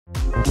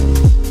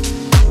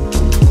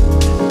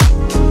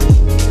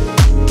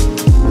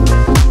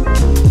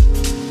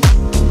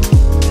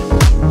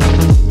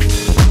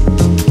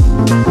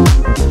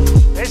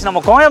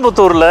நம்ம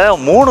கோயம்புத்தூர்ல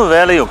 3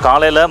 வேளையும்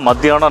காலையில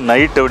மத்தியானம்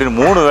நைட் அப்படின்னு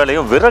 3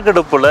 வேளையும்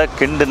விறகடுப்புல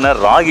கிண்டின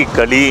ராகி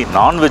களி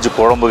நான்வெஜ்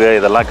குழம்புக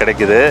இதெல்லாம்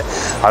கிடைக்குது.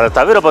 அதை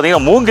தவிர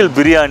பார்த்தீங்கன்னா மூங்கில்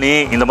பிரியாணி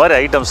இந்த மாதிரி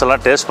ஐட்டம்ஸ்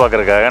எல்லாம் டேஸ்ட்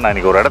பார்க்கறதுக்காக நான்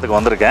இன்னைக்கு ஒரு இடத்துக்கு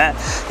வந்திருக்கேன்.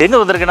 எங்கே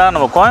வந்திருக்கேன்னா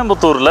நம்ம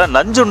கோயம்புத்தூரில்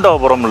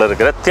நஞ்சுண்டாபுரமில்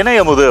இருக்கிற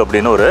திணையமுது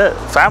அப்படின்னு ஒரு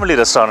ஃபேமிலி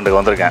ரெஸ்டாரண்ட்டுக்கு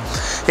வந்திருக்கேன்.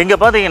 இங்கே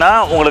பார்த்தீங்கன்னா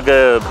உங்களுக்கு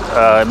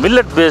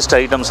மில்லட் பேஸ்ட்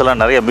ஐட்டம்ஸ்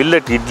எல்லாம் நிறைய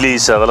மில்லட்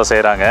இட்லிஸ் அதெல்லாம்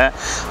செய்கிறாங்க.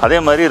 அதே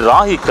மாதிரி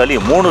ராகி களி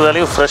 3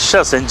 வேளையும்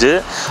ஃப்ரெஷ்ஷாக செஞ்சு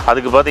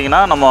அதுக்கு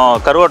பார்த்தீங்கன்னா நம்ம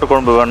கருவாட்டு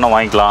குழம்பு வேணும்னா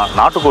வாங்கிக்கலாம்,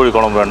 நாட்டுக்கோழி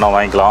குழம்பு வேணும்னா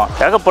வாங்கிக்கலாம்.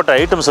 ஏகப்பட்ட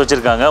ஐட்டம்ஸ்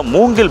வச்சுருக்காங்க.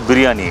 மூங்கில்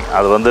பிரியாணி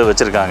அது வந்து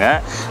வச்சுருக்காங்க.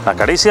 நான்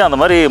கடைசியாக அந்த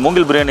மாதிரி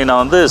மூங்கில் பிரியாணி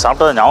நான் வந்து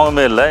சாப்பிட்டது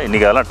ஞாபகமே இல்லை.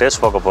 இன்றைக்கி அதெல்லாம்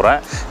டேஸ்ட் பார்க்க போகிறேன்.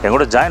 என்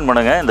கூட ஜாயின்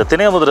பண்ணுங்கள். இந்த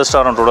திணையமுது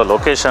ரெஸ்டாரண்ட்டோட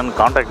லொக்கேஷன்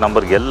கான்டாக்ட்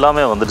நம்பர்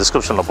எல்லாமே வந்து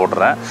டிஸ்கிரிப்ஷனில்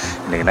போட்டுறேன்.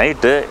 இன்றைக்கி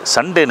நைட்டு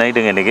சண்டே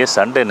நைட்டுங்க. இன்றைக்கி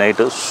சண்டே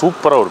நைட்டு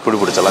சூப்பராக ஒரு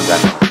பிடிச்சலாம்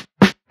ஜாயின்.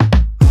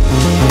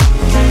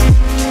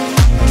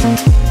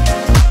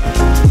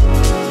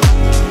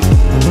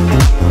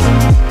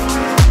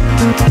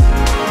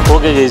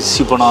 ஓகே கைஸ்,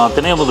 இப்போ நான்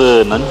திணையமுது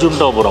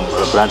நஞ்சுண்டாபுரம்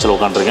பிரான்ச்சில்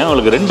உட்காந்துருக்கேன்.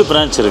 உங்களுக்கு 2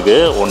 பிரான்ச்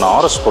இருக்குது. ஒன்று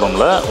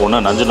ஆர்எஸ்புரமில், ஒன்று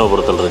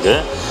நஞ்சுண்டாபுரத்தில்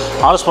இருக்குது.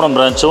 ஆர்எஸ்புரம்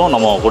பிரான்ச்சும்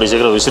நம்ம கூடிய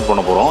சீக்கிரம் விசிட்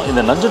பண்ண போகிறோம்.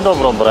 இந்த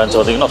நஞ்சுண்டாபுரம் பிரான்ச்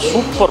பார்த்திங்கன்னா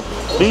சூப்பர்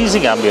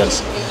ப்ளீஸிங் ஆம்பியன்ஸ்.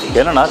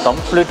 என்னென்னா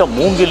கம்ப்ளீட்டாக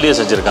மூங்கிலேயே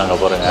செஞ்சுருக்காங்க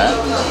பாருங்கள்.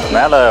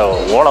 மேலே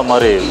ஓலை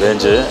மாதிரி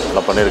வேஞ்சு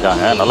நல்லா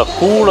பண்ணியிருக்காங்க. நல்லா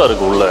கூலாக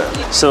இருக்குது உள்ளே.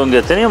 ஸோ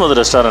இங்கே திணையமுது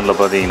ரெஸ்டாரண்ட்டில்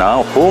பார்த்தீங்கன்னா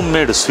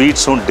ஹோம்மேடு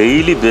ஸ்வீட்ஸும்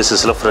டெய்லி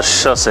பேசிஸில்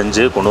ஃப்ரெஷ்ஷாக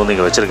செஞ்சு கொண்டு வந்து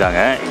இங்கே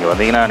வச்சுருக்காங்க. இங்கே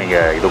வந்தீங்கன்னா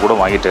நீங்கள் இது கூட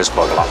வாங்கி டேஸ்ட்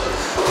பார்க்கலாம்.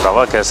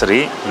 ரவா கேசரி,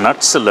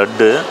 நட்ஸ்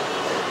லட்டு,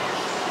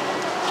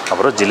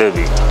 அப்புறம்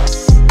ஜிலேபி.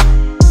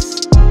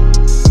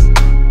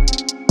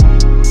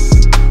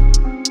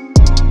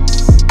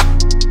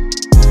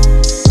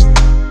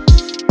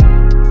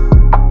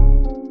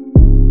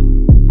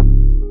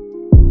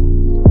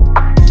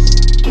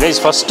 கைஸ்,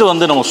 ஃபஸ்ட்டு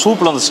வந்து நம்ம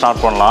சூப்பில் வந்து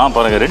ஸ்டார்ட் பண்ணலாம்.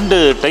 பாருங்கள், 2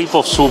 டைப்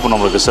ஆஃப் சூப்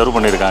நம்மளுக்கு சர்வ்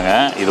பண்ணியிருக்காங்க.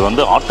 இது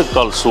வந்து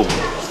ஆட்டுக்கால் சூப்,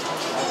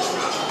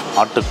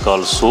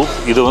 ஆட்டுக்கால் சூப்.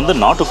 இது வந்து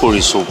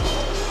நாட்டுக்கோழி சூப்,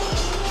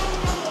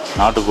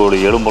 நாட்டுக்கோழி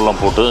எலும்பெல்லாம்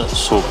போட்டு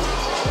சூப்.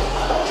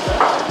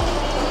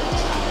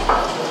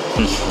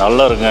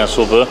 நல்லா இருக்குங்க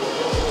சூப்பு.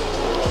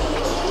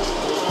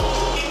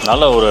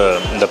 நல்ல ஒரு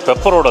இந்த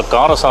பெப்பரோட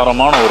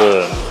காரசாரமான ஒரு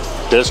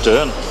டேஸ்ட்டு,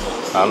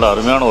 நல்ல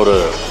அருமையான ஒரு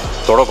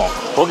தொடக்கம்.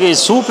 ஓகே,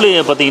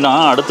 சூப்லேயே பார்த்தீங்கன்னா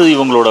அடுத்தது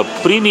இவங்களோட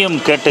ப்ரீமியம்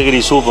கேட்டகரி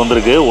சூப்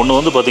வந்திருக்கு. ஒன்று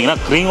வந்து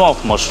பார்த்திங்கன்னா க்ரீம்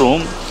ஆஃப்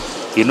மஷ்ரூம்,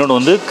 இன்னொன்று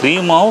வந்து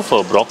க்ரீம் ஆஃப்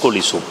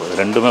ப்ராக்கோலி சூப்.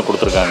 ரெண்டுமே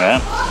கொடுத்துருக்காங்க.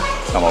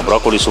 நம்ம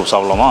ப்ராக்கோலி சூப்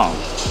சாப்பிடலாமா?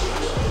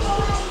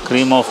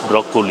 க்ரீம் ஆஃப்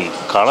ப்ராக்கோலி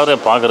கலரை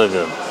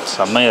பார்க்குறதுக்கு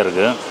செம்மையாக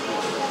இருக்குது.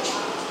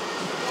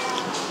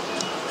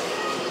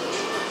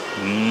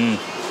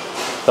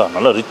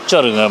 நல்லா ரிச்சாக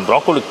இருக்குங்க.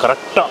 ப்ராக்கோலி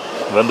கரெக்டாக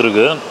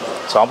வெந்திருக்கு.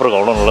 சாப்பிட்றதுக்கு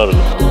அவ்வளோ நல்லா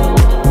இருக்குது.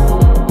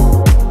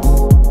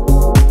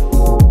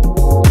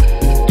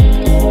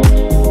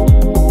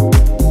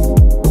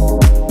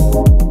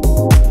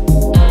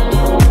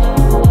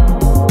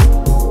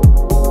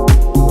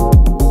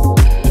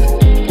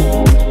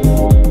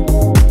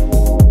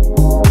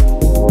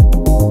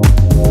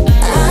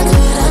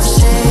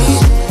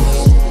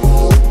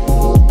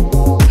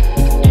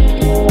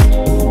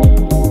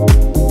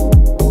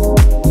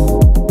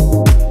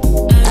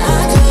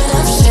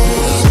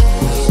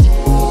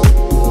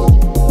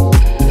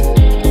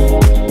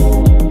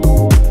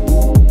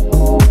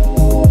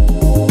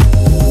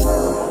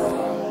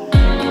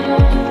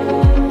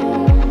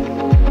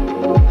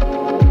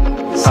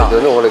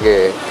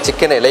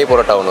 சிக்கன் இலை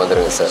பரோட்டா ஒன்று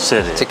வந்துருங்க சார்.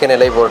 சரி, சிக்கன்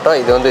இலை பரோட்டா.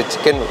 இது வந்து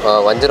சிக்கன்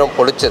வஞ்சரம்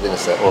பொழிச்சதுங்க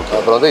சார். ஓகே.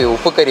 அப்புறம் வந்து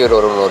உப்பு கறி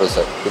ஒன்று வரும்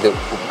சார். இது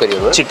உப்பு கறி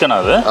வரும். சிக்கன்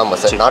அது? ஆமாம்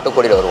சார்,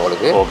 நாட்டுக்கோழியில் வரும்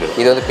உங்களுக்கு.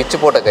 இது வந்து பிச்சு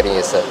போட்ட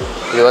கறிங்க சார்.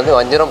 இது வந்து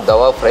வஞ்சரம்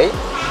தவா ஃப்ரை,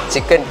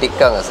 சிக்கன்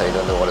டிக்காங்க சார். இது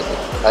வந்து உங்களுக்கு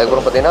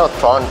அதுக்கப்புறம் பார்த்தீங்கன்னா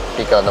ப்ரான்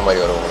டிக்கா அந்த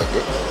மாதிரி வரும்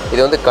உங்களுக்கு.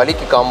 இது வந்து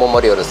களிக்கு காம்போ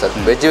மாதிரி வரும் சார்.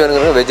 வெஜ்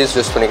வேணுங்கிறது வெஜ்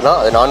சூஸ்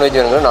பண்ணிக்கலாம், அது நான்வெஜ்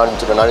வேணுங்கிறது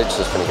நான்வெஜ்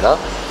சூஸ்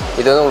பண்ணிக்கலாம்.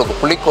 இது வந்து உங்களுக்கு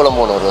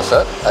புளிக்குழம்பு ஒன்று வரும்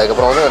சார்.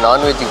 அதுக்கப்புறம் வந்து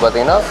நான்வெஜ்ஜுக்கு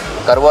பார்த்தீங்கன்னா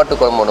கருவாட்டு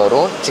குழம்பு ஒன்று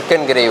வரும்,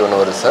 சிக்கன் கிரேவி ஒன்று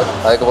வரும் சார்.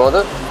 அதுக்கப்புறம்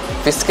வந்து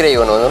ஃபிஷ் கிரேவி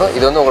ஒன்று வரும்.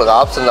 இது வந்து உங்களுக்கு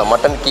ஆப்ஷன் தான்.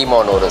 மட்டன் கீமா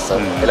ஒன்று வரும்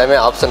சார். எல்லாமே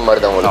ஆப்ஷன்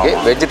மாதிரி தான் உங்களுக்கு.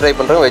 வெஜ் ட்ரை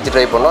பண்ணுறோம், வெஜ்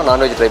ட்ரை பண்ணலாம்,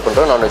 நான்வெஜ் ட்ரை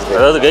பண்ணுறோம், நான்வெஜ் ட்ரை.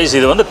 அதாவது கைஸ்,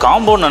 இது வந்து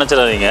காம்போன்னு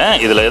நினச்சிடாதீங்க.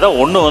 இதில் ஏதாவது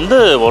ஒன்று வந்து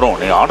வரும்,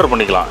 நீங்கள் ஆர்டர்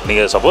பண்ணிக்கலாம்.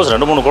 நீங்கள் சப்போஸ்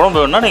 2-3 குழம்பு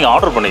வேணுன்னா நீங்கள்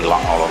ஆர்டர்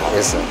பண்ணிக்கலாம், அவ்வளோதான்.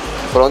 Yes sir.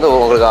 அப்புறம் வந்து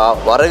உங்களுக்கு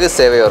வரகு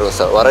சேவை வரும்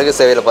சார். வரகு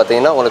சேவையில்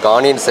பார்த்தீங்கன்னா உங்களுக்கு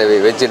ஆனியன் சேவை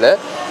வெஜ்ஜில்,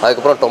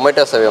 அதுக்கப்புறம்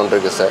டொமேட்டோ சேவை ஒன்று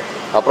இருக்குது சார்.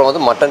 அப்புறம்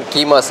வந்து மட்டன்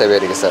கீமா சேவை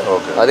இருக்குது சார்.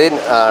 ஓகே. அதே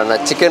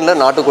சிக்கனில்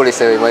நாட்டுக்கோழி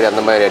சேவை மாதிரி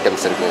அந்த மாதிரி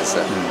ஐட்டம்ஸ் இருக்குங்க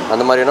சார்.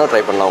 அந்த மாதிரி வேணும்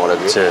ட்ரை பண்ணலாம்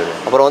உங்களுக்கு. சரி.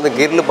 அப்புறம் வந்து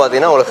கிரில்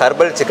பார்த்தீங்கன்னா உங்களுக்கு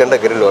ஹெர்பல்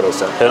சிக்கனில் கிரில் வரும்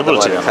சார்.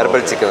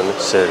 ஹெர்பல் சிக்கன் வந்து.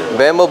 சரி.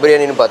 பேம்போ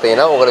பிரியாணின்னு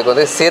பார்த்தீங்கன்னா உங்களுக்கு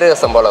வந்து சீரக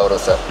சம்பாவில்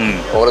வரும் சார்.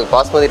 உங்களுக்கு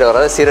பாஸ்மதியில்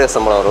வராது, சீரக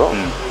சம்பாவில் வரும்.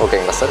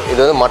 ஓகேங்களா சார். இது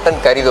வந்து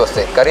மட்டன் கறி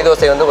தோசை. கறி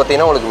தோசை வந்து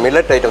பார்த்தீங்கன்னா உங்களுக்கு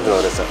மில்லட் ஐட்டம்ஸ்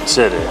வரும் சார்.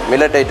 சரி.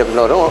 மில்லட்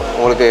ஐட்டம்ஸ் வரும்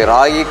உங்களுக்கு.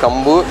 ராகி,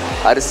 கம்பு,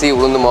 அரிசி,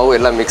 உளுந்து மாவு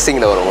எல்லாம்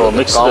மிக்சிங்கில் வரும்.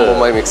 காம்போ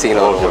மாதிரி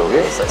மிக்சிங்கில் வரும்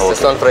உங்களுக்கு.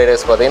 செஸ்வான் ஃப்ரைட்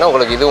ரைஸ் பார்த்தீங்கன்னா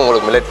உங்களுக்கு இதுவும் உங்களுக்கு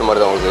மில்லட் மாதிரி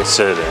தான் உங்களுக்கு.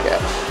 சரி.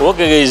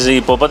 ஓகே கைஸ்,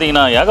 இப்போ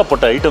பார்த்தீங்கன்னா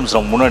ஏகப்பட்ட ஐட்டம்ஸ்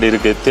நம்ம முன்னாடி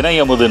இருக்குது.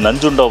 திணையமுது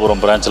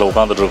நஞ்சுண்டாபுரம் பிரான்ச்சில்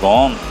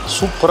உட்காந்துட்ருக்கோம்.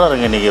 சூப்பராக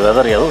இருக்குது இன்றைக்கி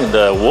வெதர். எதுவும் இந்த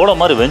ஓடை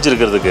மாதிரி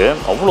வெஞ்சிருக்கிறதுக்கு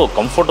அவ்வளோ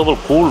கம்ஃபர்டபுள்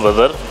கூல்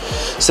வெதர்.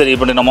 சரி,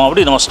 இப்போ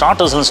நம்ம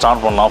ஸ்டார்டர்ஸ்லாம்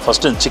ஸ்டார்ட் பண்ணலாம்.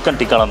 ஃபஸ்ட்டு சிக்கன்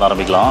டிக்காலேருந்து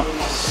ஆரம்பிக்கலாம்.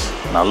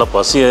 நல்லா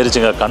பசி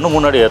ஆயிடுச்சுங்க. கண்ணு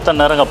முன்னாடி எத்தனை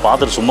நேரங்க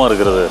பார்த்துட்டு சும்மா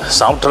இருக்கிறது,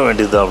 சாப்பிட்ற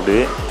வேண்டியது தான் அப்படி.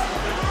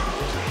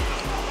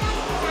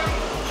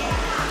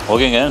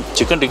 ஓகேங்க,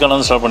 சிக்கன்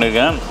டிக்காலேருந்து ஸ்டார்ட்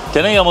பண்ணியிருக்கேன்.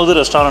 திணையமுது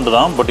ரெஸ்டாரண்ட்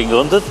தான், பட் இங்கே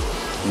வந்து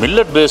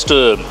மில்லட் பேஸ்டு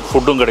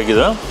ஃபுட்டும்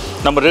கிடைக்குது.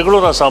 நம்ம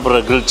ரெகுலராக சாப்பிட்ற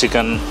கிரில்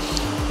சிக்கன்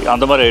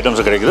அந்த மாதிரி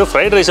ஐட்டம்ஸ் கிடைக்குது.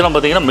 ஃப்ரைட் ரைஸ்லாம்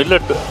பார்த்திங்கன்னா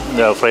மில்லட்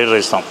ஃப்ரைட்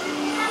ரைஸ் தான்.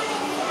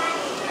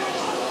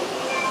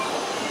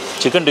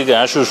 சிக்கன் டிக்கா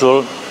ஆஸ்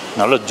யூஷுவல்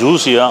நல்ல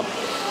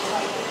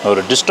ஜூஸியாக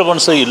ஒரு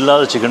டிஸ்டர்பன்ஸே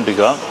இல்லாத சிக்கன்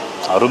டிக்கா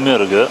அருமையாக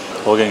இருக்குது.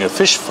 ஓகேங்க,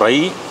 ஃபிஷ் ஃப்ரை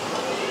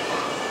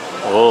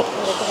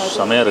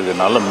செமையாக இருக்குது.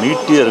 நல்ல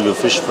மீட்டியாக இருக்குது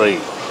ஃபிஷ் ஃப்ரை.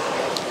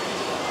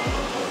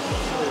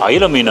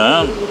 அயில மீனை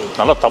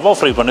நல்லா தவா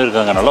ஃப்ரை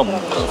பண்ணியிருக்காங்க. நல்லா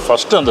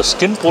ஃபஸ்ட்டு அந்த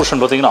ஸ்கின் போர்ஷன்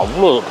பார்த்திங்கன்னா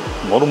அவ்வளோ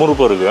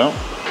மொறுமொறுப்பாக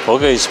இருக்குது.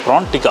 Okay,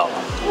 PRAN tikka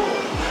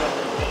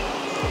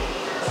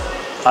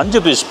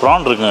 5 piece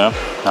PRAN இருக்குங்க,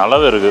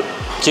 நல்லாவே இருக்குது.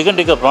 சிக்கன்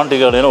டிக்கா ப்ரான்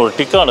டிக்கா அப்படின்னா ஒரு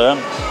டிக்காவில்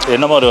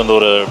என்ன மாதிரி வந்து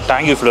ஒரு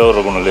டேங்கி ஃப்ளேவர்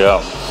இருக்கணும் இல்லையா,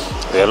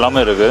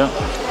 எல்லாமே இருக்குது.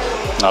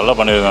 நல்லா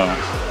பண்ணியிருக்காங்க.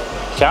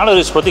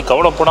 கேலரிஸ் பற்றி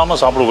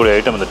கவலைப்படாமல் சாப்பிடக்கூடிய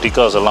ஐட்டம் இந்த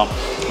டிக்காஸ் எல்லாம்.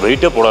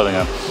 வெயிட்டே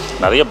போடாதுங்க,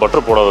 நிறைய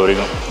பட்டர் போடாத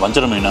வரைக்கும்.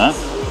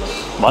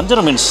 வஞ்சர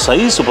மீன்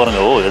சைஸு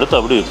பாருங்கள், எடுத்து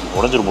அப்படி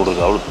உடஞ்சிட்டு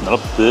போட்டுருக்கு. அவ்வளோ நல்லா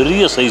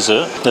பெரிய சைஸு.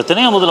 இந்த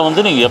திணையமுதில்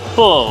வந்து நீங்கள்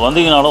எப்போ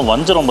வந்தீங்கனாலும்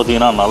வஞ்சரம்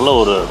பார்த்திங்கன்னா நல்ல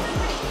ஒரு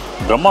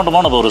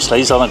பிரம்மாண்டமான ஒரு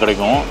ஸ்லைஸாக தான்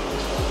கிடைக்கும்.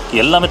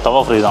 எல்லாமே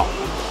தவா ஃப்ரை தான்.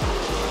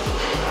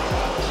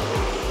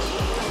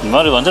 இந்த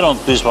மாதிரி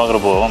வஞ்சரம் பீஸ்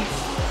பார்க்குறப்போ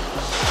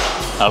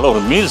நல்ல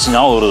ஒரு மீல்ஸ்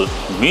ஞாபகம் வருது.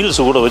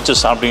 மீல்ஸு கூட வச்சு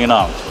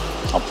சாப்பிட்டிங்கன்னா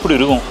அப்படி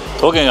இருக்கும்.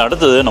 ஓகேங்க,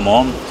 அடுத்தது நம்ம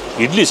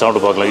இட்லி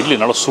சாப்பிட்டு பார்க்கலாம்.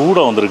 இட்லி நல்லா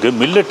சூடாக வந்திருக்கு.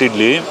 மில்லட்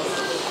இட்லி.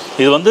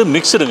 இது வந்து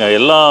மிக்ஸுடுங்க,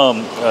 எல்லா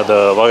அந்த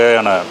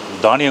வகையான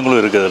தானியங்களும்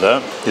இருக்குது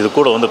இதில். இது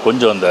கூட வந்து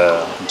கொஞ்சம் அந்த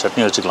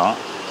சட்னி வச்சுக்கலாம்.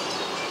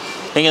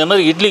 நீங்கள் இந்த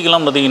மாதிரி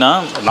இட்லிக்கெல்லாம் பார்த்தீங்கன்னா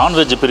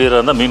நான்வெஜ் பிரியராக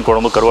இருந்தால் மீன்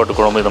குழம்பு, கருவாட்டு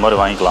குழம்பு இந்த மாதிரி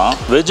வாங்கிக்கலாம்.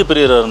 வெஜ்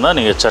பிரியராக இருந்தால்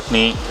நீங்கள்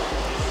சட்னி,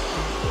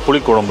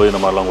 புளிக்குழம்பு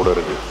இந்த மாதிரிலாம் கூட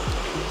இருக்குது.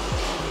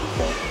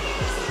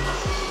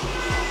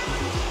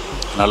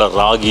 நல்லா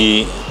ராகி,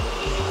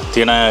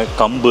 தினை,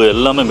 கம்பு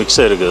எல்லாமே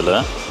மிக்ஸாக இருக்குது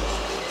இதில்.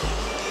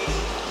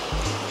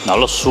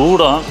 நல்லா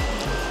சூடாக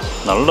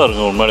நல்லா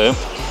இருக்குது உண்மையிலே.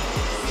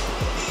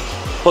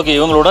 ஓகே,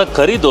 இவங்களோட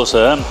கறி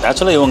தோசை.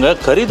 ஆக்சுவலாக இவங்க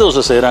கறி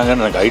தோசை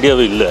செய்கிறாங்கன்னு எனக்கு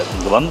ஐடியாவே இல்லை.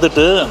 இங்கே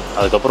வந்துட்டு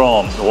அதுக்கப்புறம்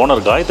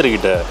ஓனர் காயத்ரி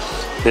கிட்ட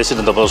பேசிட்டு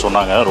இருந்தப்போ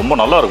சொன்னாங்க ரொம்ப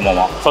நல்லா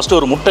இருக்குமாமா. ஃபஸ்ட்டு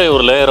ஒரு முட்டையை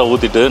ஒரு லேயரை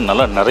ஊற்றிட்டு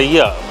நல்லா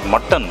நிறையா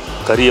மட்டன்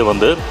கறியை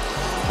வந்து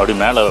அப்படி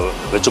மேலே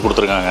வச்சு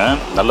கொடுத்துருக்காங்க.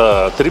 நல்லா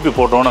திருப்பி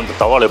போட்டோன்னு அந்த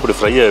தவால் எப்படி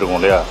ஃப்ரையாக இருக்கும்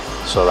இல்லையா,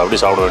 ஸோ அதை அப்படி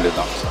சாப்பிட வேண்டியது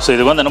தான். ஸோ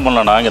இது வந்து என்ன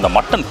பண்ணலான்னா, இங்கே இந்த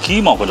மட்டன்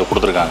கீமா கொஞ்சம்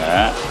கொடுத்துருக்காங்க,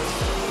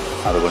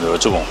 அது கொஞ்சம்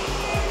வச்சுக்குவோம்.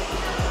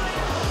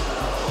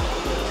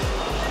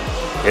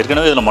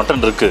 ஏற்கனவே இதில்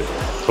மட்டன் இருக்குது.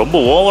 ரொம்ப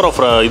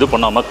ஓவராக இது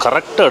பண்ணாமல்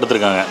கரெக்டாக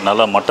எடுத்துருக்காங்க.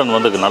 நல்லா மட்டன்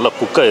வந்து நல்லா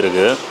குக்காக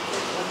இருக்குது.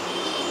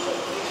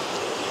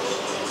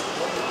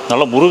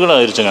 நல்லா முருகலாக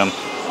ஆயிடுச்சுங்க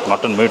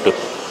மட்டன் மீட்டு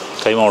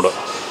கைமாவோட.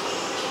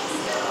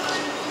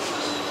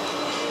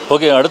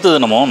 ஓகே, அடுத்தது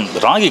நம்ம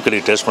ராகி களி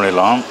டேஸ்ட்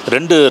பண்ணிடலாம்.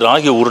 2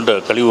 ராகி உருண்டை,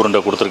 களி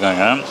உருண்டை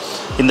கொடுத்துருக்காங்க.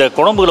 இந்த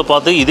குழம்புகளை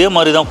பார்த்து இதே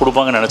மாதிரி தான்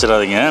கொடுப்பாங்கன்னு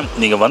நினச்சிடாதீங்க.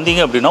 நீங்கள்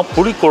வந்தீங்க அப்படின்னா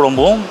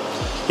புளிக்குழம்பும்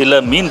இல்லை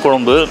மீன்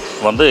குழம்பு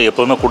வந்து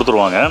எப்போவுமே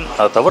கொடுத்துருவாங்க.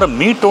 அதை தவிர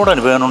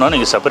மீட்டோடு வேணும்னா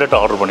நீங்கள்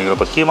செப்பரேட்டாக ஆர்டர் பண்ணிக்கணும்.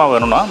 இப்போ கீமா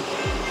வேணும்னா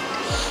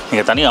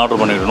நீங்கள் தனியாக ஆர்டர்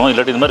பண்ணிக்கணும்.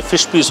 இல்லாட்டி இந்த மாதிரி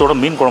ஃபிஷ் பீஸோட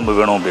மீன் குழம்பு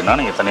வேணும் அப்படின்னா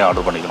நீங்கள் தனியாக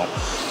ஆர்டர் பண்ணிக்கணும்.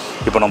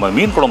 இப்போ நம்ம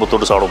மீன் குழம்பு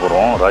தொட்டு சாப்பிட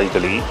போகிறோம் ராகி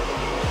களி.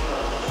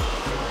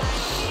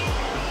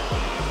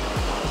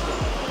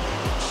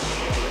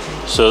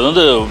 ஸோ இது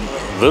வந்து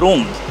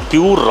வெறும்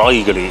பியூர்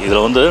ராகி களி.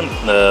 இதில் வந்து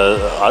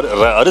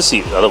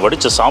அரிசி அதை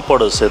வடித்த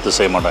சாப்பாடு சேர்த்து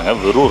செய்ய மாட்டாங்க,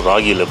 வெறும்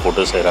ராகியில்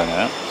போட்டு செய்கிறாங்க.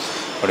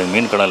 அப்படி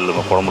மீன் கடல்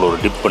குழம்புல ஒரு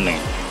டிப் பண்ணி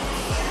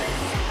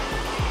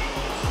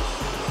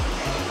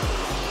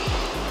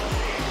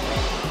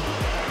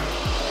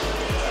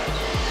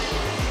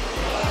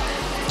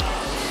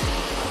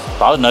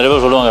பார்த்து நிறைய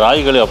பேர் சொல்லுவாங்க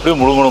ராகி களி அப்படியே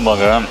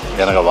முழுங்கணும்பாங்க.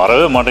 எனக்கு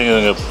வரவே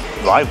மாட்டேங்குதுங்க.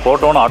 வாய்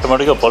போட்டோன்னு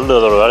ஆட்டோமேட்டிக்காக பல்லு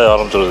அதோட வேலையை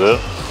ஆரம்பிச்சிருது.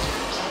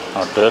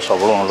 டேஸ்ட்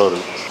அவ்வளோ நல்லா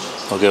இருக்குது.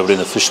 ஓகே, அப்படி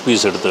இந்த ஃபிஷ்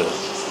பீஸ் எடுத்து,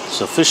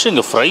 ஸோ ஃபிஷ்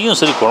இங்கே ஃப்ரையும்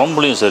சரி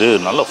குழம்புலையும் சரி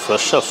நல்லா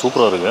ஃப்ரெஷ்ஷாக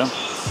சூப்பராக இருக்குது.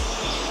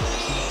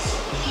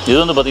 இது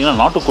வந்து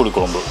பார்த்திங்கன்னா நாட்டுக்கோழி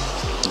குழம்பு.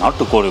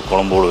 நாட்டுக்கோழி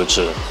குழம்போடு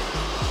வச்சு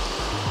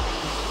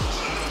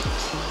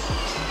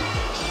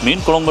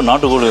மீன் குழம்பு,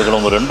 நாட்டுக்கோழி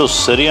குழம்பு ரெண்டும்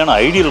சரியான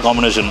ஐடியல்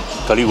காம்பினேஷன்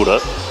களி கூட.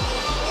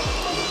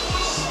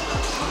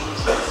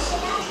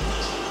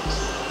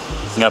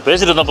 நான்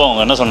பேசிட்டு இருந்தப்போ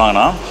அவங்க என்ன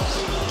சொன்னாங்கன்னா,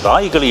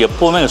 ராகி களி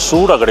எப்போவுமே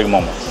சூடாக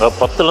கிடைக்குமாமா.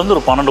 10லேருந்து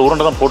ஒரு 12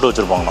 உருண்டை தான் போட்டு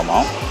வச்சுருப்பாங்களாமா.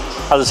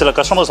 அது சில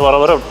கஸ்டமர்ஸ் வர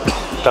வர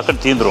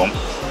டக்குன்னு தீந்துடும்.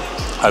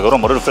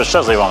 அதுக்கப்புறம் மறுபடியும்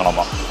ஃப்ரெஷ்ஷாக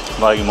செய்வாங்களாமா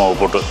ராகி மாவு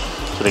போட்டு.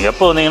 நீங்கள்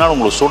எப்போ வந்தீங்கன்னா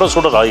உங்களுக்கு சுட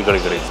சுட ராகி களி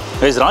கிடைக்கும்.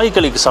 ராகி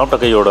களிக்கு சாப்பிட்ட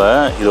கையோட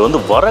இது வந்து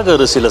வரகு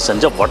அரிசியில்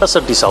செஞ்ச வடை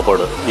சட்டி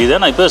சாப்பாடு. இதே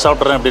நான் இப்போ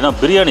சாப்பிட்றேன் அப்படின்னா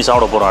பிரியாணி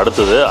சாப்பிட போகிறோம்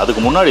அடுத்தது.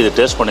 அதுக்கு முன்னாடி இதை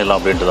டேஸ்ட் பண்ணிடலாம்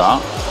அப்படின்ட்டு தான்.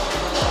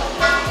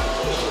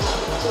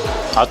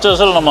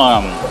 அச்சல் நம்ம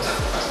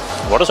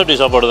வடை சட்டி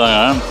சாப்பாடு தாங்க.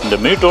 இந்த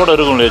மீட்டோடு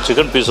இருக்கும் இல்லையா,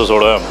 சிக்கன்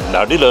பீசஸோட இந்த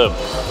அடியில்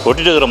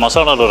ஒட்டிட்டு இருக்கிற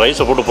மசாலாவில்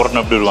ரைஸை போட்டு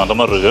புரட்டினா எப்படி இருக்கும் அந்த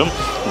மாதிரி இருக்குது.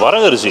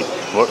 வரகரிசி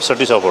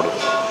சட்டி சாப்பாடு.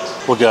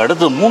 ஓகே,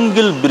 அடுத்து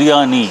மூங்கில்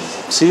பிரியாணி,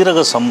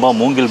 சீரக சம்பா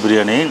மூங்கில்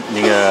பிரியாணி.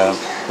 நீங்கள்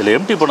இதில்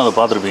எம்டி பண்ணதை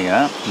பார்த்துருப்பீங்க.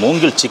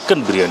 மூங்கில்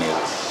சிக்கன் பிரியாணி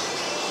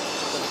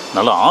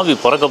நல்லா ஆவி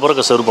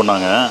பறக்க சர்வ்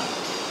பண்ணாங்க.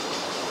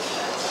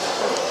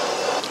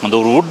 அந்த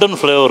ஒரு வுட்டன்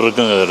ஃப்ளேவர்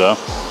இருக்குங்க அதில்.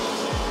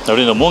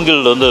 அப்படி இந்த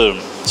மூங்கில் வந்து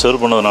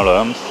சர்வ் பண்ணதுனால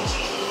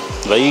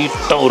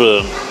லைட்டாக ஒரு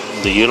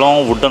இந்த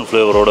இளம் வுட்டன்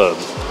ஃப்ளேவரோட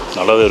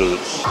நல்லாவே இருக்குது.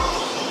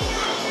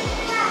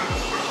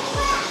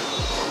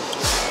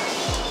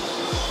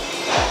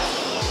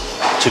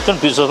 சிக்கன்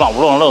பீஸஸ்லாம்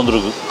அவ்வளோ நல்லா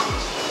வந்துருக்கு.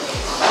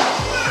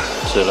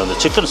 சரி, அந்த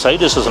சிக்கன்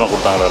சைட் டிஷ்ஷஸ்லாம்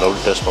கொடுத்தாங்களா, அதில்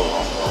அப்படி டேஸ்ட்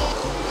பண்ணலாம்.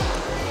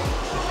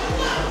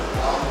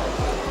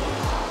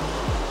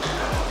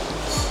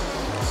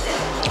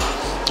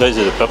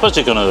 இது பெப்பர்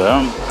சிக்கன் அது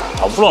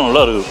அவ்வளோ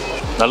நல்லா இருக்குது.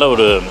 நல்ல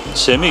ஒரு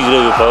செமி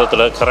கிரேவி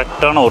பதத்தில்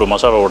கரெக்டான ஒரு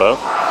மசாலாவோட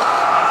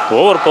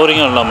ஓவர்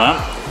பவரிங்காக இல்லாமல்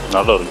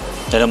நல்லா இருக்குது.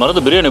 என்னை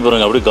மருந்து பிரியாணி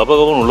பாருங்கள், அப்படி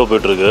கபகபன்னு உள்ளே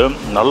போய்ட்டுருக்கு.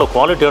 நல்ல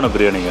குவாலிட்டியான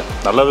பிரியாணிங்க,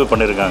 நல்லாவே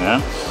பண்ணியிருக்காங்க.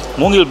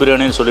 மூங்கில்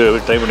பிரியாணின்னு சொல்லி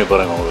ட்ரை பண்ணி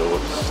பாருங்கள். உங்களுக்கு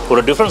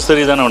ஒரு டிஃப்ரென்ஸ்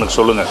தெரியுதானே எனக்கு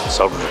சொல்லுங்கள்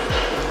சாப்பிட்டு.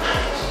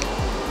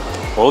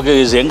 ஓகே,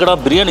 இது எங்கடா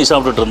பிரியாணி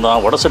சாப்பிட்டுட்டு இருந்தான்,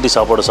 வடை சட்டி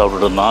சாப்பாடு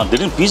சாப்பிட்டுட்டு இருந்தான்,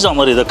 திடீர்னு பீஸா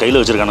மாதிரி இதை கையில்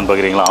வச்சுருக்கானு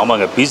பார்க்குறீங்களா?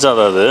 ஆமாங்க, பீஸா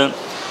தான் அது,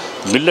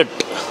 மில்லட்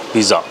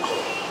பீஸா.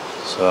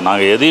 ஸோ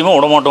நாங்கள் எதையுமே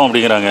விடமாட்டோம்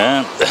அப்படிங்கிறாங்க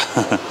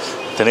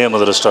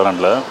திணையமது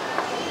ரெஸ்டாரண்ட்டில்.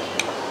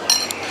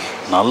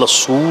 நல்ல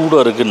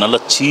சூடாக இருக்குது, நல்ல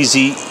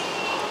சீஸி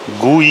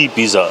கூயி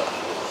பீஸா.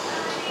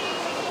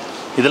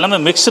 இது எல்லாமே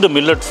மிக்ஸ்டு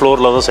மில்லட்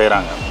ஃப்ளோரில் தான்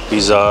செய்கிறாங்க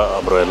பீஸா.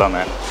 அப்புறம்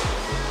எல்லாமே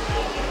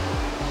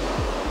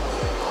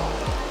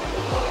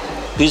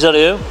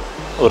பீஸாலேயே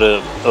ஒரு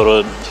ஒரு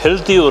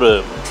ஹெல்த்தி ஒரு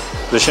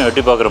விஷயம்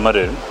எட்டி பார்க்குற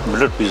மாதிரி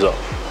மில்லட் பீஸா.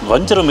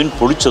 வஞ்சர மீன்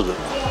பொடிச்சது,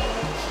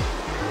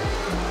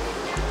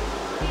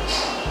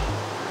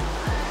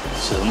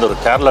 இது வந்து ஒரு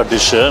கேரளா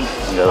டிஷ்ஷு,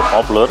 இங்கே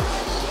பாப்புலர்.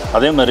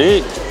 அதே மாதிரி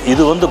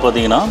இது வந்து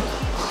பார்த்திங்கன்னா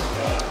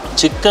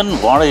சிக்கன்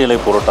வாழை இலை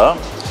புரோட்டா.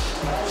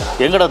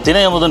 எங்கடா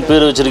திணையமுதன்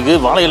பேர் வச்சுருக்கு,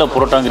 வாழை இலை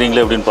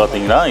புரோட்டாங்கிறீங்களே அப்படின்னு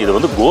பார்த்தீங்கன்னா, இது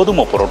வந்து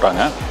கோதுமை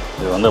புரோட்டாங்க.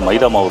 இது வந்து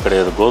மைதா மாவு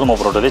கிடையாது. கோதுமை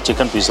புரோட்டாலே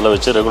சிக்கன் பீஸில்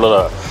வச்சு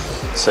ரெகுலராக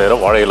செய்கிற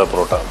வாழை இலை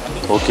புரோட்டா.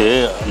 ஓகே,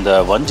 இந்த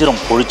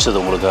வஞ்சிரம் பொழிச்சது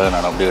உங்களுக்காக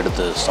நான் அப்படியே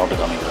எடுத்து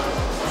சாப்பிட்டு காமிக்கிறேன்.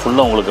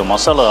 ஃபுல்லாக உங்களுக்கு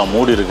மசாலா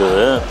மூடி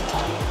இருக்குது.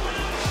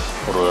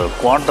 ஒரு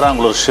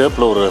குவாட்ராங்குலர்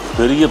ஷேப்பில் ஒரு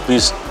பெரிய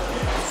பீஸ்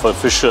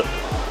ஃபிஷ்ஷு.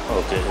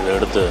 ஓகே, இதை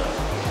எடுத்து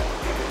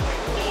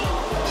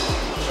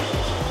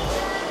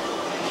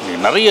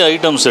நிறைய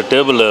ஐட்டம்ஸ்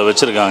டேபிளில்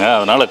வச்சுருக்காங்க,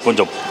 அதனால்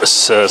கொஞ்சம்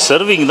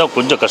சர்விங் தான்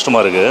கொஞ்சம்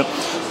கஷ்டமாக இருக்குது.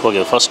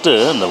 ஓகே, ஃபஸ்ட்டு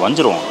இந்த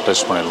வஞ்சிரம்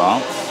டெஸ்ட் பண்ணிடலாம்.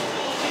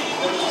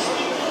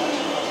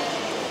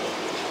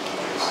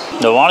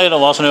 இந்த வாழையில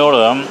வாசனையோடு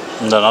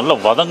இந்த நல்ல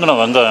வதங்கின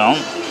வெங்காயம்,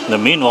 இந்த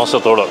மீன்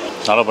வாசத்தோடு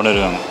நல்லா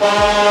பண்ணியிருக்காங்க.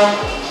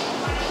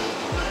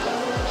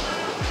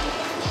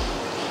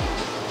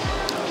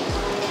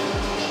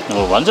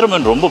 வஞ்சர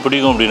மீன் ரொம்ப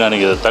பிடிக்கும் அப்படின்னா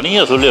நீங்கள் இதை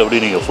தனியாக சொல்லி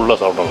அப்படி நீங்கள் ஃபுல்லாக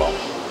சாப்பிடலாம்.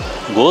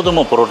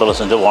 கோதுமை பரோட்டாவில்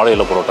செஞ்ச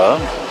வாழையில பரோட்டா.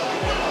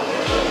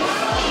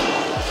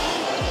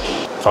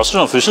 ஃபஸ்ட்டு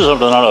நான் ஃபிஷ்ஷு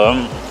சாப்பிட்டதுனால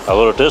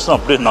அதோட டேஸ்ட்டும்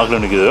அப்படியே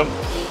நாக்கில் நிற்கிது,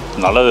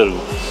 நல்லாவே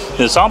இருக்கும்.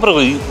 இது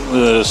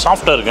சாப்பிட்றதுக்கு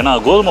சாஃப்டாக இருக்குது, ஏன்னா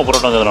கோதுமை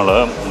பரோட்டாங்கிறதுனால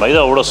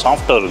மைதாவோட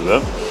சாஃப்டாக இருக்குது.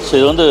 ஸோ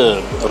இது வந்து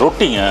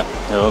ரொட்டிங்க,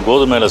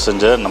 கோதுமையில்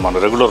செஞ்ச நம்ம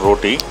ரெகுலர்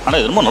ரொட்டி. ஆனால்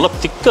இது ரொம்ப நல்லா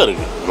திக்காக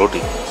இருக்குது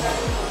ரொட்டி.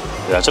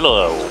 இது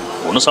ஆக்சுவலாக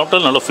ஒன்று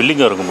சாப்பிட்டாலும் நல்லா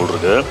ஃபில்லிங்காக இருக்கும் போல்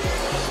இருக்குது.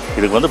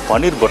 இதுக்கு வந்து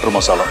பன்னீர் butter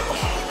masala.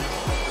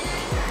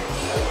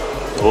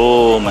 Oh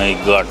my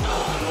God,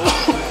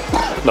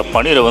 இந்த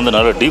பன்னீரை வந்து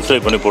நல்லா டீப்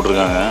ஃப்ரை பண்ணி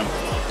போட்டிருக்காங்க.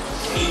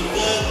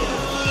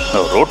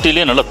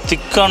 ரோட்டிலே நல்லா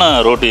திக்கான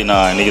ரோட்டி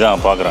நான் இன்றைக்கி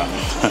தான் பார்க்குறேன்.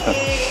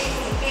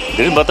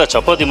 திடீர்னு பார்த்தா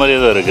சப்பாத்தி மாதிரியே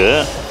தான்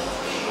இருக்குது.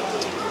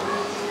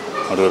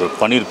 அப்படி ஒரு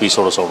பன்னீர்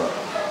பீஸோடு சாப்பிடும்.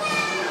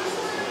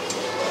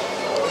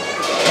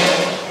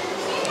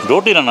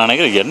 ரோட்டி நான்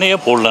நினைக்கிறேன் எண்ணெயே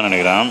போடலான்னு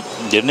நினைக்கிறேன்.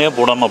 எண்ணெயே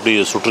போடாமல் அப்படி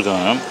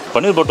சுட்டிருக்காங்க.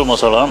 பன்னீர் பட்டர்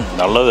மசாலா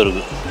நல்லாவே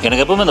இருக்குது.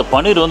 எனக்கு எப்போவுமே இந்த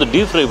பன்னீர் வந்து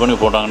டீப் ஃப்ரை பண்ணி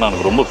போட்டாங்கன்னா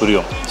எனக்கு ரொம்ப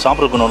பிரியம்.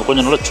 சாப்பிட்றதுக்கு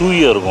கொஞ்சம் நல்லா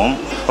சூயியாக இருக்கும்,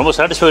 ரொம்ப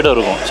சாட்டிஸ்ஃபைடாக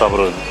இருக்கும்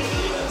சாப்பிட்றதுக்கு.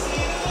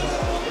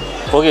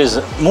 ஓகே,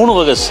 3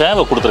 வகை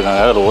சேவை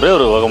கொடுத்துருக்காங்க. அதில் ஒரே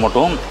ஒரு வகை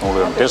மட்டும்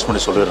உங்களுக்கு நான் டேஸ்ட்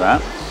பண்ணி சொல்லிடுறேன்.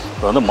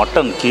 இது வந்து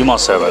மட்டன் கீமா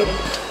சேவை.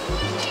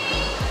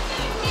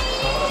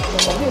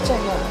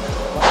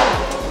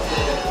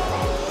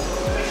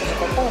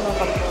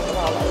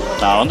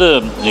 நான் வந்து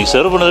இன்றைக்கி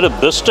சர்வ் பண்ணதில்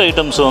பெஸ்ட்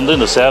ஐட்டம்ஸ் வந்து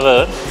இந்த சேவை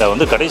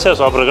வந்து கடைசியாக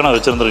சாப்பிட்றதுக்கு நான்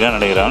வச்சுருந்துருக்கேன்னு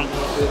நினைக்கிறேன்.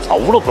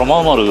 அவ்வளோ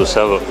பிரமாதமாக இருக்குது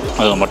சேவை.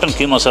 அது மட்டன்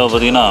கீமா சேவை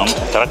பார்த்திங்கன்னா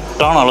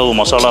கரெக்டான அளவு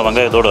மசாலா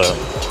வெங்காயத்தோட.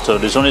 So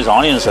dish one is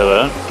onion சேவை.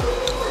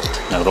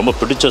 எனக்கு ரொம்ப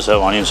பிடிச்ச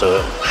சேவை ஆனியன்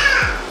சேவை.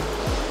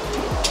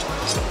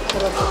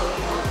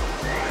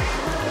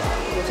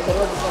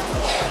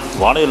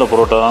 வாழையில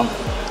பரோட்டா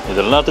இது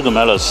எல்லாத்துக்கும்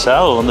மேலே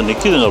சேவை வந்து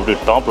நிற்கிதுங்க அப்படி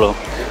டாப்பில்.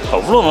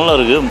 அவ்வளோ நல்லா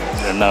இருக்குது.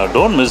 என்ன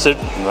டோன்ட் மிஸ்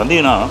இட்.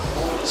 வந்தீங்கன்னா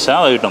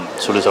சேவை ஐட்டம்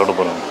சொல்லி சாப்பிட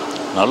போகிறோம்.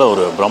 நல்ல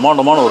ஒரு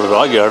பிரம்மாண்டமான ஒரு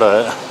ராகி அடை,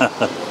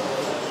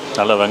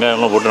 நல்ல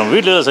வெங்காயம்லாம் போட்டு நம்ம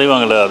வீட்டில்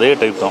செய்வாங்கள்ல அதே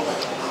டைப் தான்.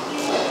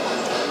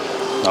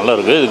 நல்லா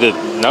இருக்குது. இதுக்கு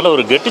நல்ல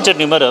ஒரு கெட்டி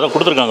சட்னி மாதிரி அதான்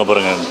கொடுத்துருக்காங்க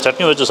பாருங்கள்.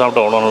 சட்னி வச்சு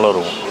சாப்பிட்டா அவ்வளோ நல்லா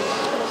இருக்கும்.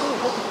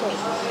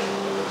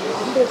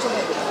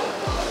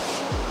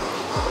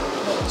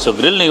 ஸோ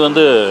கிரில் நீங்கள்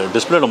வந்து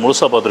டிஸ்பிளேல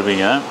முழுசாக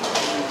பார்த்துருப்பீங்க.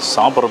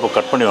 சாப்பிட்றப்போ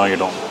கட் பண்ணி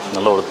வாங்கிட்டோம்.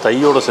 நல்ல ஒரு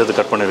தையோடு சேர்த்து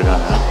கட்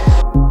பண்ணியிருக்காங்க.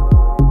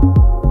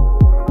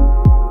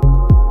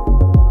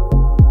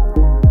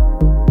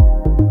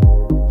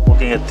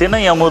 ஓகேங்க,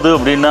 திணை அமுது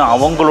அப்படின்னு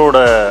அவங்களோட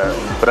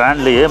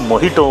பிராண்ட்லேயே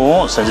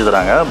மொஹிட்டோவும் செஞ்சு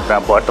தராங்க.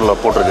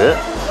 பாட்டிலில் போட்டிருக்கு.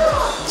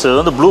 ஸோ இது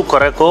வந்து ப்ளூ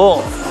கொரேக்கோ,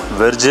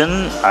 வெர்ஜின்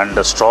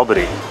அண்ட்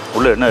ஸ்ட்ராபெரி.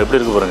 உள்ளே என்ன எப்படி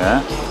இருக்குது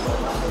பாருங்கள்.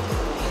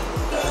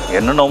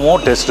 என்னென்னமோ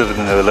டேஸ்ட்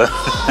இருக்குங்க இதில்.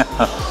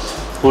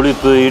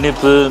 புளிப்பு,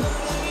 இனிப்பு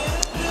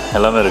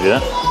எல்லாமே இருக்குது.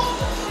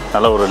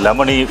 நல்ல ஒரு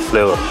லெமனி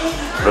ஃப்ளேவர்.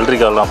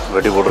 வெள்ளரிக்காயெல்லாம்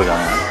வெட்டி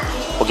போட்டிருக்காங்க.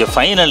 ஓகே,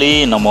 ஃபைனலி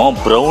நம்ம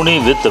ப்ரௌனி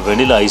வித்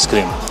வெனிலா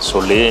ஐஸ்கிரீம்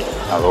சொல்லி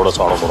அதோட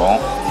சாப்பிட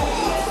போகிறோம்.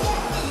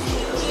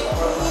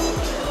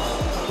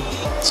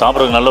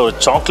 சாப்பிட்றதுக்கு நல்ல ஒரு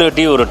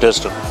சாக்லேட்டி ஒரு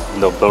டேஸ்ட்டு.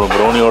 இந்த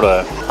ப்ரௌனியோட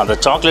அந்த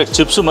சாக்லேட்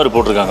சிப்ஸு மாதிரி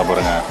போட்டிருக்காங்க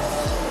பாருங்கள்.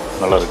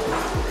 நல்லாயிருக்கு.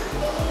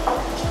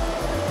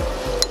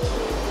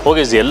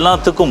 ஓகே, இது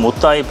எல்லாத்துக்கும்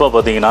முத்தாய்ப்பாக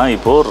பார்த்தீங்கன்னா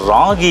இப்போது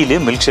ராகிலே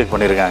மில்க் ஷேக்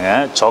பண்ணியிருக்காங்க.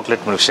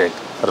 Chocolate milk shake,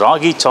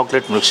 ragi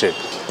chocolate milk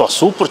shake. இப்போ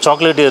சூப்பர்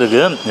சாக்லேட்டே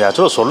இருக்குது.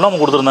 ஆக்சுவலாக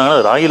சொல்லாமல்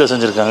கொடுத்துருந்தாங்கன்னா ராகியில்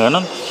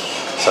செஞ்சுருக்காங்கன்னு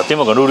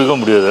சத்தியமாக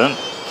கண்டுபிடிக்க முடியாது.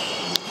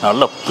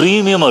 நல்ல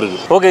ப்ரீமியமாக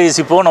இருக்குது. ஓகே,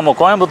 இப்போது நம்ம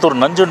கோயம்புத்தூர்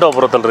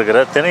நஞ்சுண்டாபுரத்தில்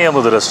இருக்கிற திணை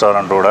அமுது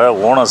ரெஸ்டாரண்ட்டோட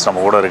ஓனர்ஸ்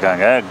நம்ம கூட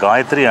இருக்காங்க.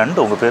 காயத்ரி அண்ட்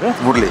உங்கள் பேர்?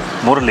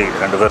 முரளி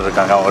 2 பேர்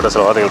இருக்காங்க. அவங்ககிட்ட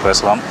சில வார்த்தைகள்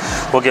பேசலாம்.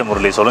 ஓகே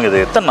முரளி, சொல்லுங்கள்,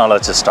 இது எத்தனை நாள்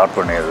ஆச்சு ஸ்டார்ட்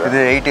பண்ணியது? இது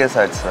 8 years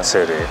ஆச்சு சார்.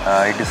 சரி,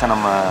 8 years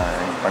நம்ம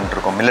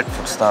பண்ணிட்டுருக்கோம். மில்லட்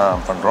ஃபுட்ஸ்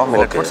தான் பண்ணுறோம்.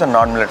 மில்லட் ஃபுட்ஸ் அண்ட்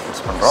நான் மில்லட்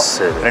ஃபுட்ஸ் பண்ணுறோம்.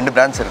 சரி, 2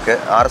 பிரான்ச் இருக்குது.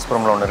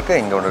 ஆர்எஸ்புரமில் ஒன்று இருக்குது,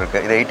 இங்கே ஒன்று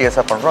இருக்குது. இது 8 years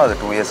பண்ணுறோம். அது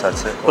 2 years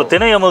ஆச்சு. இப்போ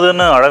திணை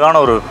அமுதுன்னு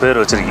அழகான ஒரு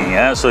பேர் வச்சுருக்கீங்க.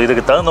 ஸோ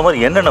இதுக்கு தகுந்த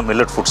மாதிரி என்னென்ன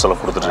மில்லட் ஃபுட்ஸ்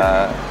எல்லாம்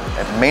கொடுத்துருக்கீங்க?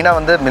 மெயினாக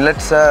வந்து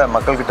மில்லட்ஸை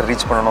மக்கள்கிட்ட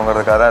ரீச்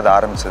பண்ணணுங்கிறதுக்காக தான் இது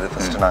ஆரம்பிச்சது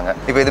ஃபஸ்ட்டு. நாங்கள்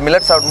இப்போ இது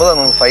மில்லட் சாப்பிடும்போது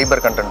உங்களுக்கு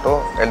ஃபைபர் கண்டென்ட்டோ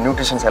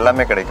நியூட்ரிஷன்ஸ்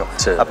எல்லாமே கிடைக்கும்.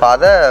 அப்போ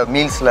அதை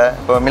மீல்ஸில்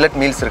இப்போ மில்லட்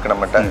மீல்ஸ் இருக்குது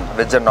நம்மகிட்ட,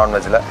 வெஜ் அண்ட்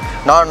நான்வெஜ்ஜில்.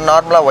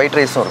 நார்மலாக ஒயிட்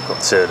ரைஸும் இருக்கும்.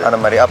 சரி, அந்த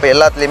மாதிரி அப்போ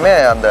எல்லாத்துலேயுமே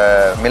அந்த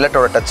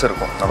மில்லட்டோட டச்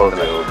இருக்கும்.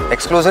 நம்மளோட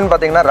எக்ஸ்க்ளூசிவ்னு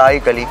பார்த்தீங்கன்னா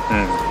ராகி களி,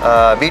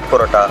 வீட்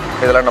பரோட்டா,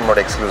 இதெல்லாம்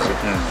நம்மளோட எக்ஸ்க்ளூசிவ்.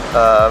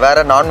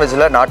 வேறு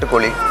நான்வெஜ்ஜில்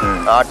நாட்டுக்கோழி,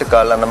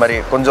 ஆட்டுக்கால், அந்த மாதிரி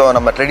கொஞ்சம்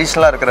நம்ம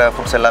ட்ரெடிஷ்னலாக இருக்கிற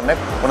ஃபுட்ஸ் எல்லாமே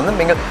கொண்டு வந்து.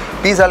 நீங்கள்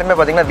பீஸாலுமே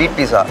பார்த்தீங்கன்னா வீட்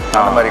பீஸா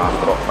அந்த மாதிரி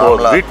கொடுக்குறோம்.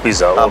 வீட்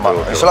பீஸா? ஆமாம்,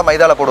 யூஸ்வலாக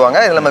மைதாவில் போடுவாங்க.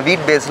 இதில் நம்ம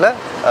வீட் பேஸில்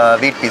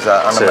வீட் பீஸா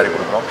அந்த மாதிரி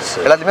கொடுக்குறோம்.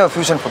 எல்லாத்தையுமே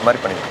ஃபியூஷன் ஃபுட் மாதிரி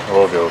பண்ணிக்கிறோம்.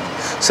 Okay okay.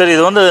 சரி,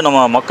 இது வந்து நம்ம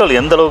மக்கள்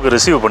எந்த அளவுக்கு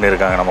ரிசீவ்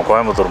பண்ணியிருக்காங்க நம்ம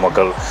கோயம்புத்தூர்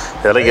மக்கள்?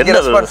 இதெல்லாம் என்ன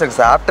ரெஸ்பான்ஸ் இருக்குது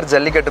சார்? ஆஃப்டர்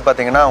ஜல்லிக்கட்டு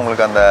பார்த்தீங்கன்னா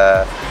உங்களுக்கு அந்த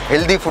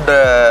ஹெல்தி ஃபுட்டை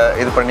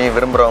இது பண்ணி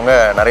விரும்புகிறவங்க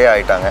நிறைய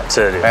ஆகிட்டாங்க.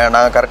 சரி,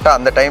 நாங்கள் கரெக்டாக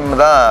அந்த டைம்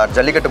தான்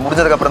ஜல்லிக்கட்டு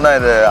முடிஞ்சதுக்கப்புறம் தான்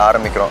இது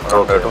ஆரம்பிக்கிறோம்.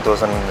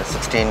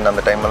 2016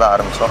 அந்த டைமில் தான்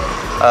ஆரம்பித்தோம்.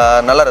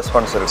 நல்ல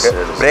ரெஸ்பான்ஸ்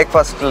இருக்குது.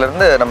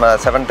 பிரேக்ஃபாஸ்ட்லேருந்து நம்ம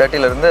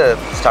 7:30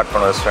 ஸ்டார்ட்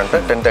பண்ணுவோம். ரெஸ்டாரண்ட்டு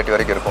 10:30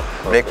 வரைக்கும் இருக்கும்.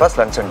 பிரேக்ஃபாஸ்ட்,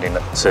 லஞ்ச் அண்ட்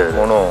டின்னர்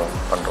 3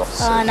 பண்ணுறோம்.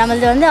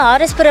 நம்மளது வந்து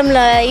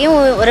ஆர்எஸ்புரம்லையும்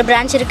ஒரு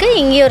பிரான்ச் இருக்குது,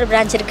 இங்கேயும் ஒரு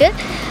பிரான்ச்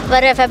இருக்குது.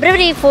 வர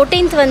February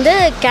 14th வந்து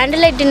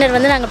கேண்டில் லைட் டின்னர்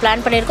வந்து நாங்கள்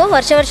பிளான் பண்ணியிருக்கோம்.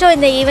 வருஷம்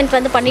இந்த ஈவெண்ட்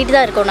வந்து பண்ணிட்டு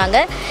தான் இருக்கோம்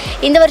நாங்கள்.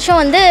 இந்த வருஷம்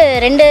வந்து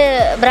 2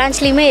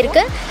 பிரான்ச்லேயுமே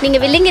இருக்குது.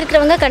 நீங்கள் வில்லிங்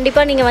இருக்கிறவங்க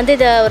கண்டிப்பாக நீங்கள் வந்து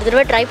இதை ஒரு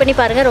தடவை ட்ரை பண்ணி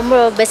பாருங்கள். ரொம்ப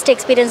பெஸ்ட்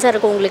எக்ஸ்பீரியன்ஸாக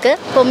இருக்கும் உங்களுக்கு.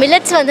 இப்போ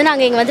மில்லட்ஸ் வந்து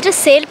நாங்கள் இங்கே வந்துட்டு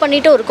சேல்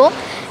பண்ணிட்டும் இருக்கோம்.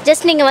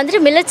 ஜஸ்ட் நீங்கள் வந்துட்டு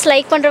மில்லட்ஸ்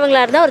லைக்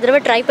பண்ணுறவங்களா இருந்தால் ஒரு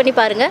தடவை ட்ரை பண்ணி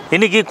பாருங்கள்.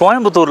 இன்றைக்கி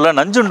கோயம்புத்தூரில்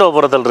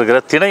நஞ்சுண்டாபுரத்தில் இருக்கிற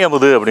திணை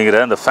அமுது அப்படிங்கிற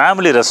அந்த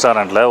ஃபேமிலி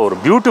ரெஸ்டாரண்ட்டில் ஒரு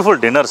பியூட்டிஃபுல்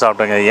டின்னர்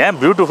சாப்பிட்டேங்க. ஏன்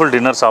பியூட்டிஃபுல்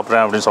டின்னர்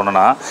சாப்பிட்றேன் அப்படின்னு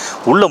சொன்னேன்னா,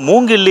 உள்ள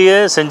மூங்கிலேயே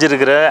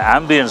செஞ்சுருக்கிற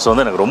ஆம்பியன்ஸ்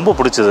வந்து எனக்கு ரொம்ப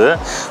பிடிச்சது.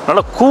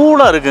 நல்லா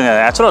கூலாக இருக்குங்க.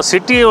 ஆக்சுவலாக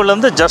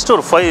சிட்டியிலேருந்து ஜஸ்ட்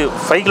ஒரு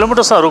 5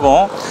 kilometers தான்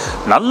இருக்கும்.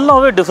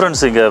 நல்லாவே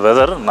டிஃப்ரென்ஸ் இங்கே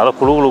வெதர். நல்லா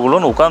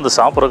குழுன்னு உட்காந்து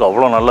சாப்பிட்றதுக்கு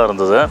அவ்வளோ நல்லா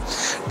இருந்தது.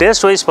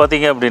 டேஸ்ட் வைஸ்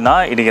பார்த்தீங்க அப்படின்னா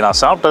இன்றைக்கி நான்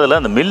சாப்பிட்டதில்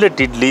அந்த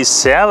மில்லட் இட்லி,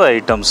 சேவை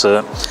ஐட்டம்ஸு,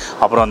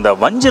 அப்புறம் அந்த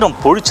வஞ்சிரம்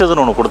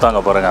பொழிச்சதுன்னு ஒன்று கொடுத்தாங்க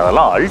பாருங்கள்.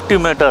 அதெல்லாம்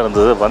அல்டிமேட்டாக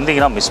இருந்தது.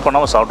 வந்தீங்கன்னா மிஸ்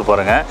பண்ணாமல் சாப்பிட்டு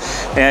பாருங்கள்.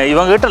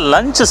 இவங்ககிட்ட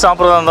லஞ்சு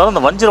சாப்பிட்றதா இருந்தாலும்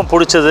இந்த வஞ்சிரம்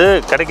பொழிச்சது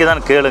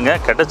கிடைக்குதான்னு கேளுங்க.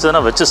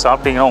 கிடைச்சதுன்னா வச்சு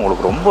சாப்பிட்டீங்கன்னா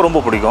உங்களுக்கு ரொம்ப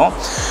ரொம்ப பிடிக்கும்.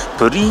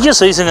 பெரிய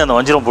சைஸுங்க அந்த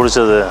வஞ்சிரம்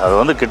பொழிச்சது. அது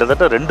வந்து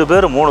கிட்டத்தட்ட 2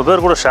 பேர் 3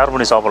 பேர் கூட ஷேர்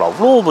பண்ணி சாப்பிடலாம்.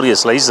 அவ்வளோ பெரிய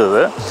ஸ்லைஸ்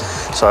அது.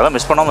 ஸோ அதெல்லாம்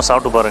மிஸ் பண்ணாமல்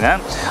சாப்பிட்டு பாருங்கள்.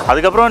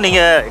 அதுக்கப்புறம்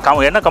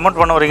நீங்கள் என்ன கமெண்ட்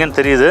பண்ண வரீங்கன்னு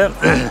தெரியுது.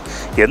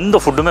 எந்த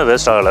ஃபுட்டுமே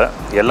வேஸ்ட் ஆகலை.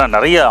 எல்லாம்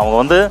நிறைய அவங்க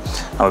வந்து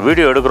நம்ம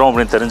வீடியோ எடுக்கிறோம்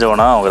அப்படின்னு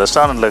தெரிஞ்சவனா அவங்க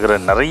ரெஸ்டாரண்ட்டில் இருக்கிற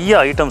நிறைய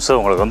ஐட்டம்ஸை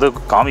உங்களுக்கு வந்து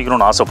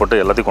காமிக்கணும்னு ஆசைப்பட்டு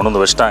எல்லாத்தையும் கொண்டு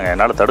வந்து வச்சுட்டாங்க.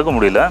 என்னால் தடுக்க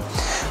முடியல.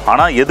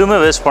 ஆனால் எதுவுமே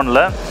வேஸ்ட்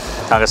பண்ணல.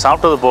 நாங்கள்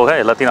சாப்பிட்டது போக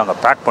எல்லாத்தையும் நாங்கள்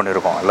பேக்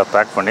பண்ணியிருக்கோம். எல்லாம்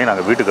பேக் பண்ணி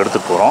நாங்கள் வீட்டுக்கு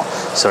எடுத்துகிட்டு போகிறோம்.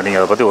 ஸோ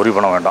நீங்கள் அதை பற்றி ஒரி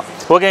பண்ண வேண்டாம்.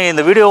 ஓகே,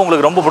 இந்த வீடியோ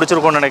உங்களுக்கு ரொம்ப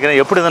பிடிச்சிருக்கும்னு நினைக்கிறேன்.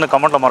 எப்படி இதுன்னு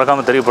கமெண்ட்டில்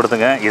மறக்காமல்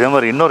தெரியப்படுத்துங்க. இதே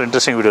மாதிரி இன்னொரு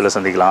இன்ட்ரெஸ்டிங் வீடியோவில்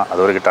சந்திக்கலாம்.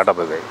 அது வரைக்கும் டாட்டா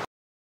பை பை.